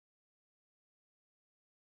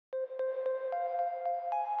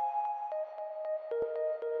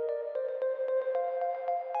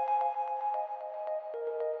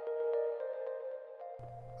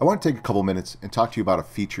I want to take a couple minutes and talk to you about a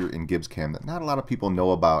feature in GibbsCAM that not a lot of people know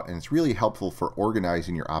about, and it's really helpful for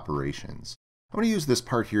organizing your operations. I'm going to use this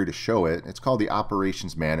part here to show it. It's called the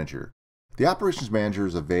Operations Manager. The Operations Manager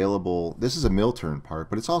is available, this is a mill-turn part,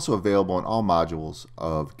 but it's also available in all modules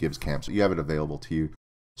of GibbsCAM, so you have it available to you.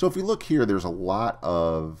 So if we look here, there's a lot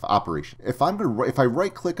of operation. If I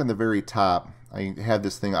right-click on the very top, I have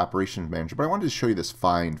this thing, Operations Manager, but I wanted to show you this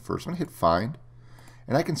Find first. I'm going to hit Find,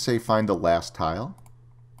 and I can say Find the last tile.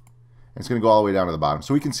 It's going to go all the way down to the bottom.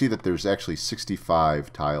 So we can see that there's actually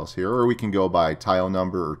 65 tiles here, or we can go by tile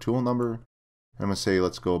number or tool number. I'm going to say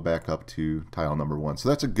let's go back up to tile number 1. So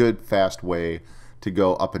that's a good fast way to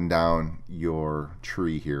go up and down your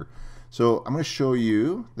tree here. So I'm going to show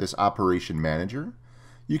you this Operation Manager.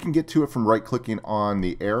 You can get to it from right-clicking on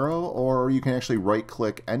the arrow, or you can actually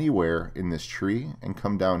right-click anywhere in this tree and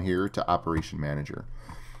come down here to Operation Manager.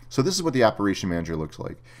 So this is what the Operation Manager looks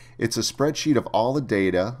like. It's a spreadsheet of all the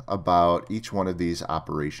data about each one of these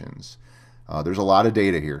operations. There's a lot of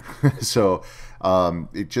data here. So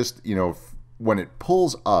it just, when it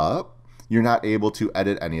pulls up, you're not able to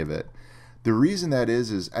edit any of it. The reason that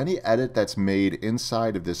is any edit that's made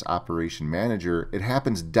inside of this Operation Manager, it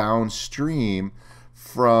happens downstream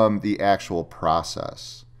from the actual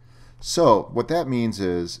process. So what that means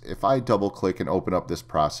is if I double click and open up this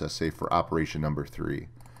process, say for operation number 3,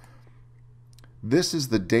 this is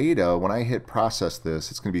the data. When I hit process this,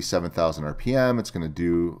 it's going to be 7,000 RPM. It's going to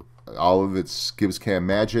do all of its GibbsCAM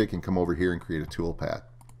magic and come over here and create a toolpath.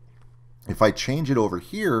 If I change it over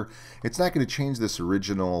here, it's not going to change this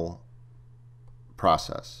original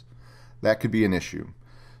process. That could be an issue.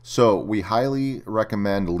 So we highly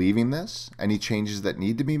recommend leaving this. Any changes that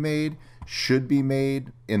need to be made should be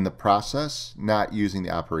made in the process, not using the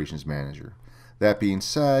Operations Manager. That being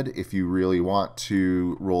said, if you really want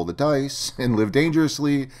to roll the dice and live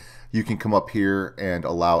dangerously, you can come up here and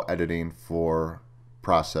allow editing for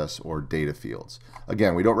process or data fields.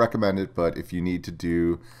 Again, we don't recommend it, but if you need to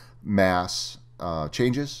do mass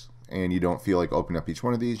changes and you don't feel like opening up each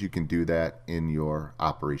one of these, you can do that in your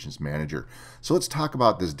Operations Manager. So let's talk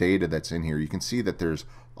about this data that's in here. You can see that there's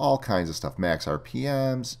all kinds of stuff: max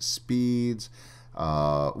RPMs, speeds,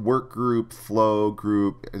 work group, flow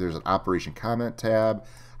group. There's an operation comment tab.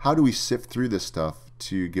 How do we sift through this stuff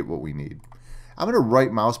to get what we need? I'm going to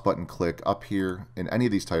right mouse button click up here in any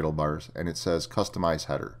of these title bars, and it says customize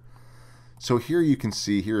header. So here you can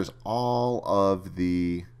see here's all of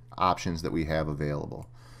the options that we have available.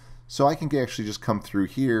 So I can actually just come through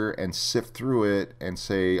here and sift through it and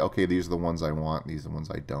say, okay, these are the ones I want, these are the ones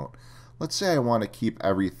I don't. Let's say I want to keep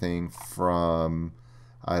everything from,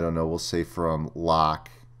 I don't know, we'll say from lock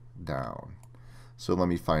down. So let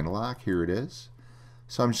me find lock. Here it is.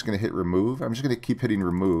 So I'm just going to hit remove. I'm just going to keep hitting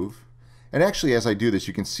remove. And actually, as I do this,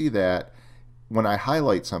 you can see that when I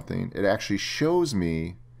highlight something, it actually shows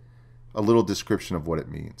me a little description of what it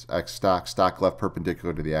means. X stock left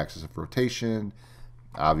perpendicular to the axis of rotation,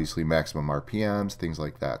 obviously maximum RPMs, things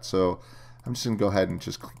like that. So I'm just going to go ahead and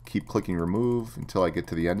just keep clicking remove until I get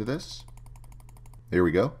to the end of this. There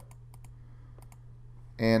we go.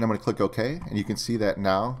 And I'm going to click OK, and you can see that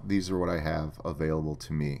now these are what I have available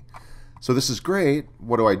to me. So this is great.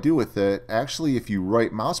 What do I do with it? Actually, if you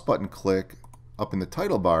right mouse button click up in the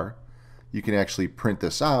title bar, you can actually print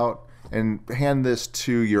this out and hand this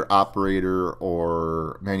to your operator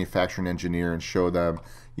or manufacturing engineer and show them,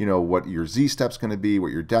 what your Z step's going to be,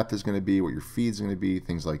 what your depth is going to be, what your feed's going to be,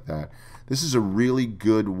 things like that. This is a really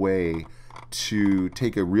good way to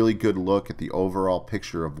take a really good look at the overall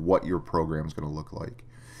picture of what your program is going to look like.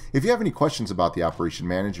 If you have any questions about the Operation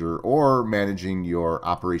Manager or managing your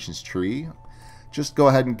operations tree, just go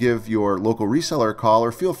ahead and give your local reseller a call,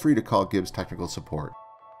 or feel free to call Gibbs Technical Support.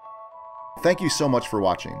 Thank you so much for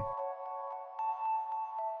watching.